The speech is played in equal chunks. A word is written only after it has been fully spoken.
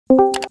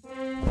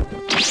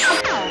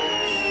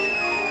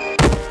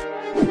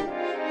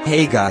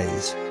Hey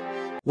guys.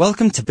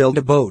 Welcome to Build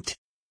a Boat.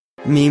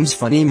 Memes,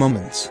 funny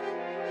moments.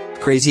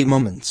 Crazy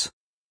moments.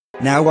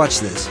 Now watch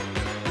this.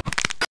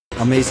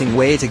 Amazing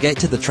way to get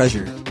to the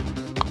treasure.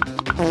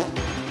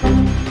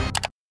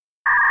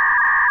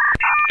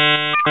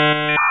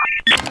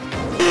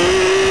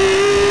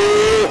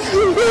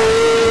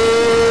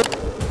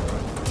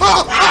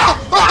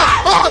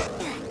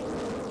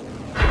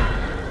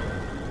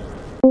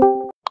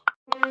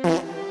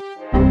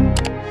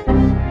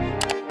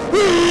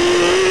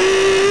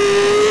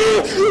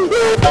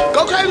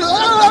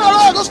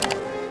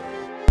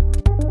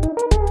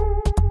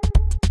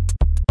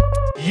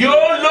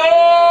 YOLO!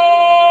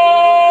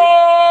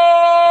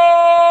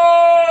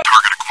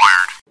 Target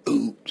acquired.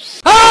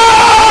 Oops.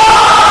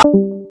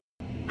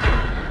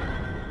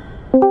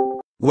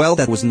 Well,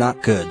 that was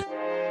not good.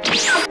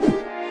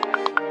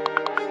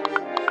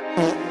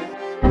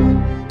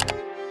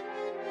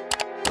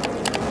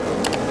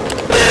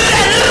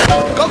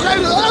 Go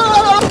crazy!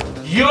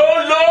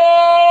 YOLO!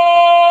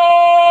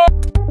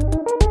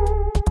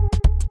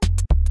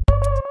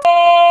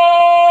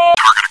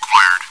 Target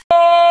acquired.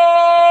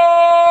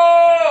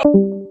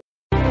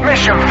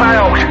 Mission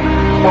failed.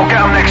 We'll get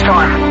them next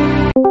time.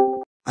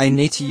 I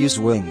need to use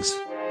wings.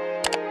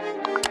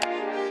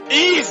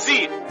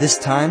 Easy! This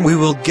time we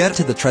will get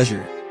to the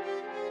treasure.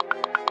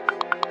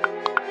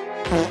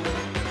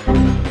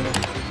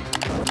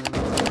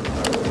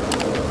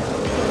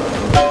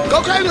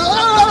 Go crazy!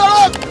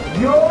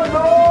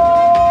 YOLO!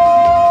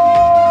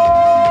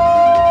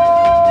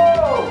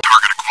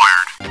 Target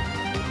acquired.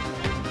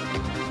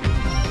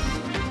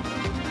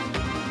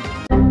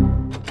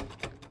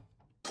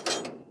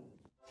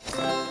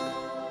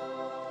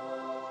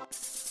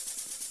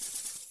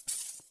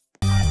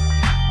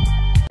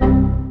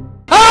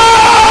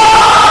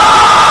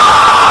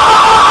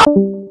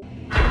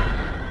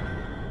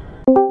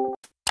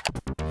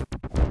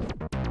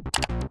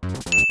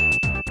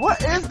 What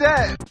is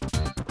that?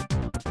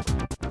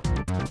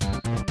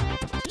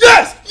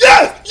 Yes!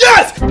 Yes!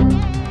 Yes!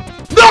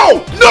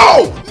 No!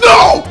 No!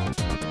 No!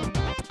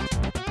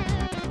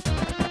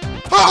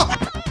 Ah!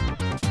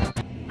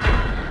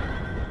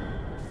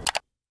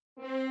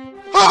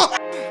 Ah!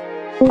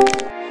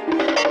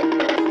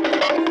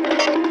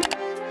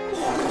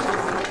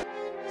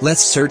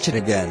 Let's search it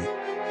again.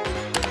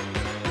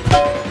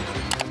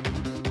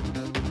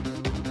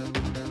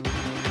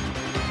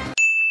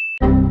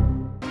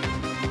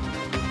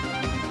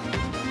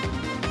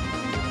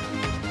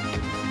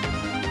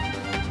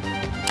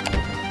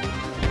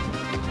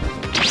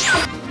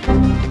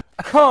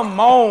 Come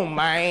on,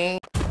 man.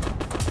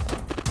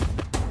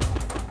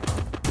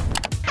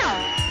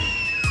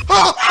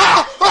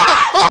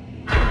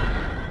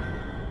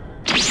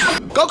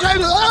 Go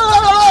crazy!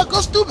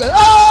 Go stupid!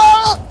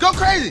 Go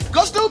crazy!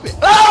 Go stupid!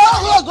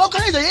 Go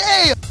crazy!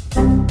 Yeah!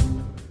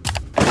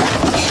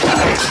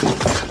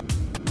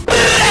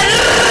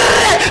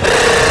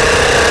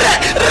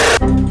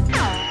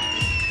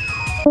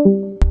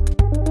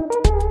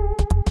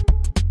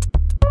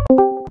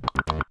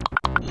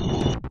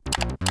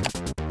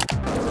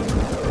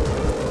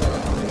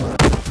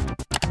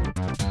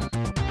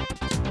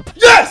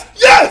 Yes!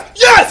 Yes!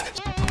 Yes!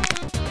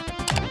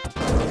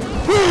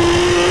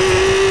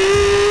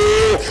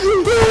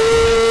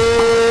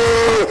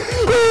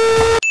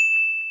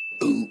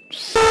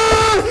 Oops.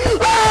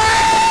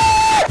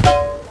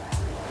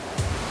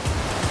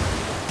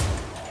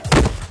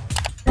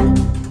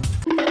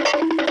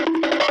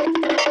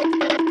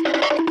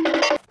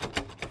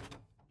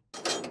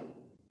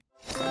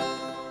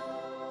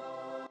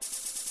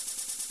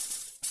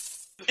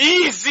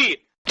 Easy!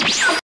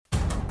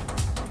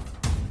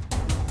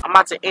 I'm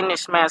about to end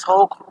this man's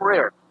whole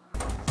career.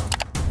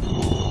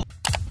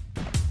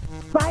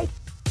 Right?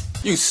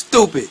 You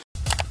stupid!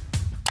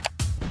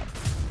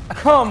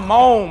 Come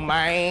on,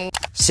 man.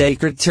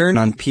 Sacred turn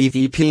on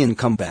PvP and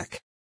comeback.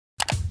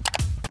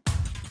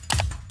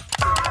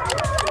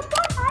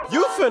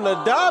 You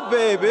finna die,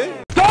 baby.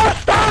 Door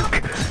stuck!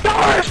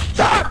 Door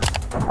stuck!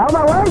 Out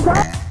my way,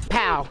 sir!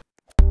 Pow.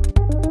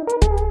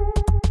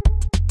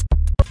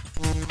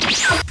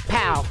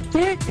 Pow.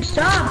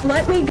 Stop,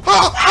 let me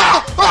go.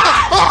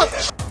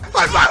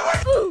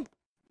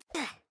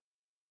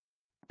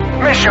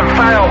 Mission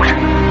failed.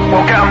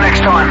 We'll get them next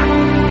time.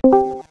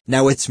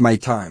 Now it's my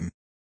time.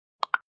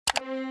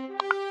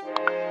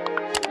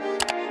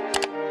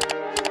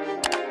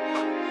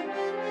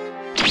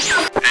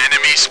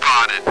 Enemy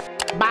spotted.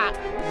 Bop.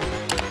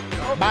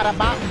 Bada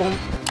bop boom.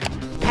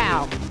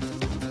 Pow.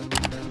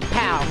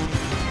 Pow.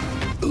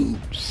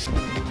 Oops.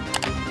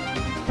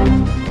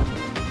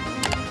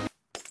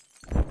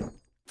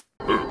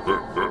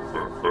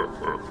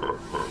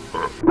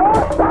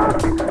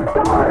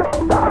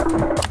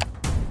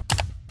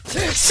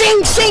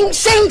 Sing, sing,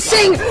 sing,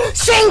 sing,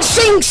 sing,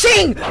 sing,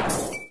 sing.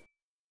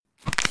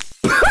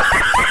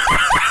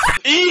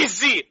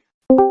 Easy!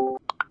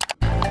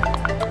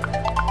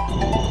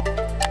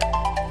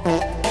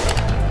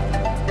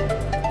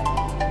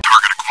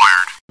 Target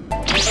acquired.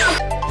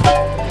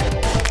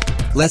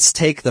 Let's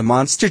take the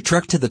monster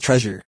truck to the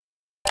treasure.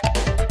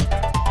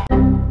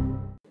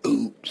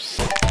 Oops.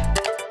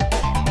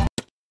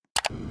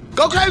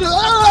 Go crazy!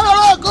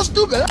 Go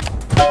stupid!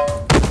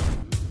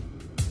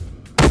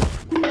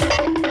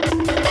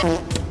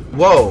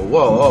 Whoa,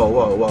 whoa, whoa,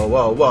 whoa, whoa,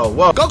 whoa, whoa,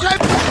 whoa. Go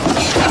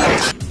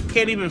crazy!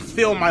 Can't even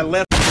feel my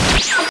left.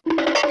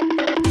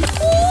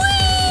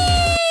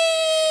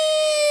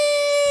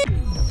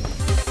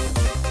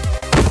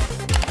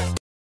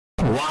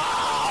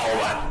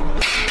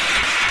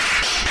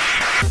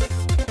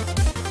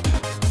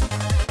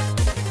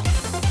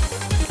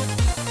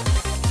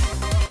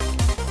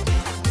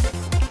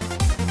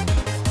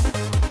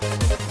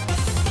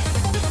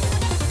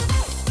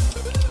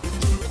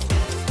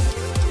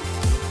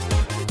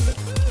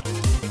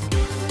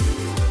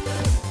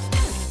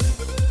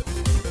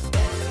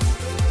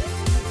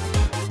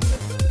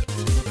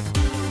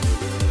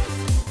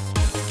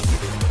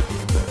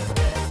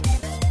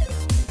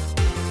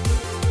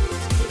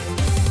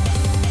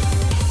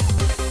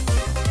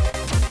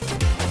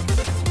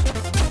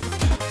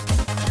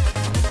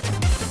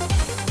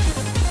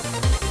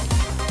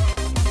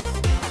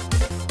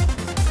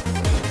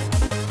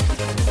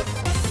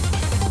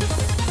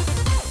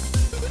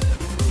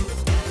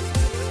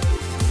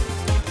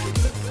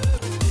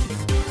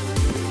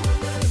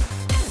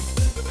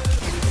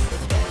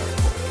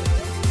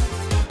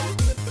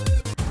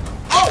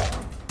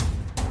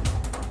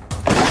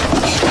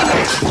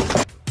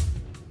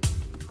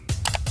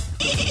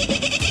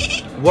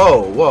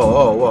 Whoa, whoa,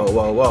 whoa, whoa,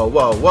 whoa, whoa,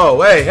 whoa,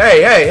 whoa, hey,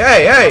 hey, hey,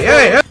 hey, hey,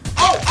 hey, hey.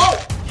 Oh!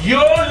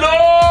 YOLO!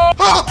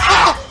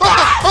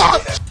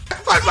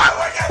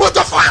 What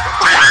the fuck?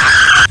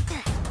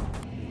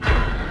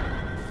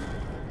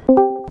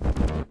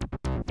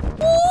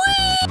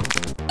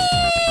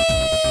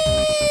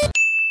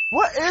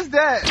 What is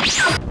that?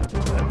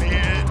 Let me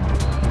in.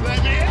 Let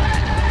me in.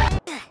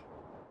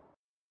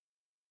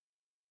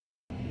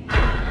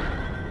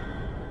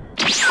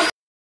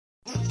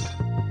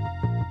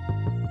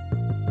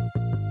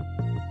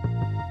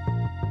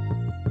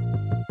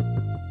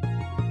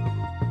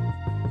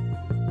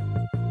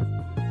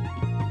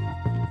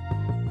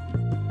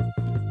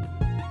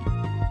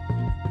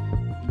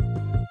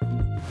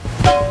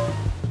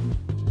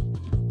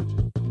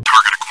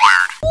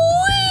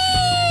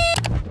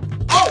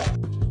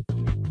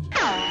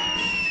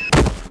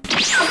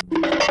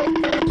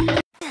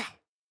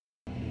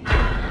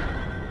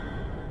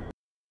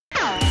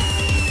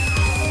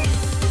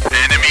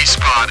 Enemy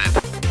spotted.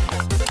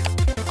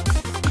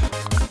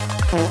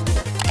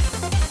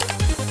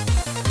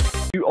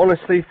 You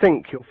honestly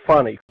think you're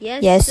funny?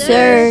 Yes,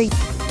 sir.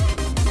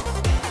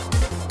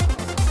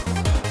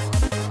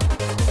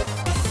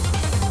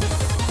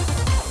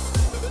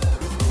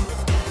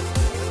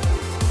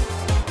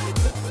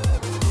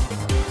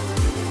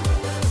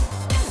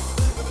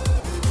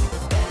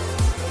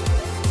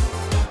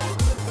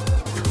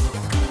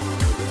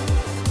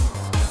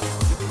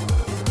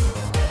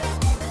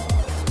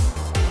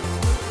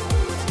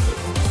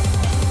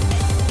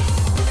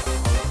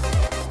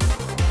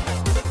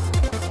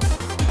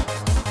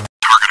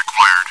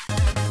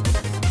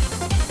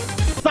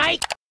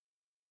 Fight!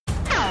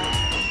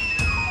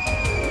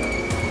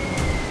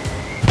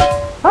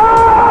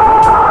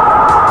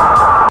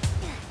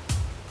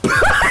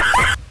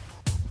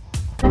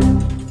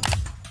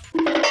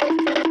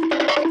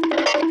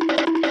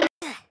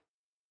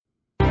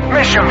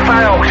 Mission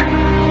failed.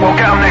 We'll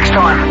get 'em next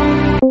time.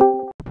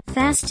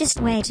 Fastest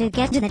way to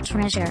get to the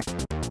treasure.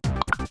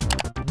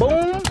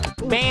 Boom,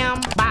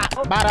 bam, bop,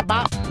 bada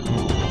bop.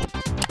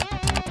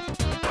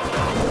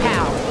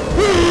 Pow.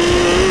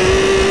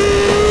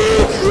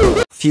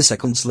 Few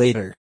seconds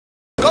later.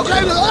 Go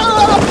crazy!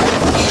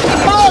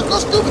 Go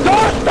stupid!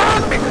 Door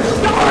stuck!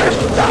 Door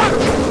stuck!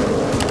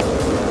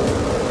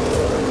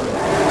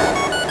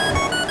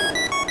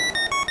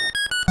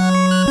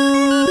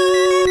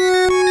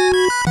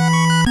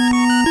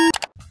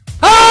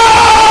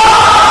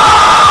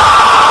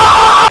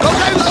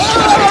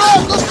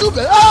 Go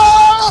stupid!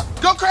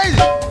 Go crazy!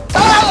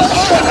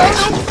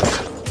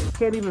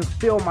 Can't even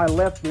feel my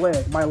left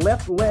leg. My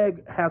left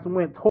leg has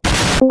went.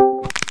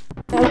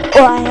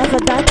 Oh, I have a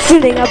bad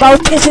feeling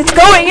about this. It's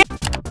going.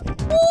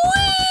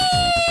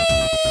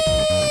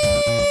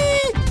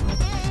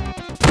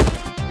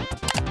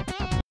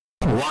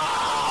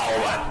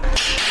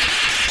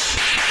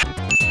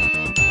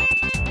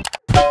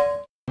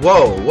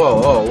 Whoa, whoa,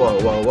 whoa, whoa,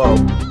 whoa, whoa.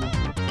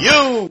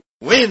 You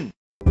win!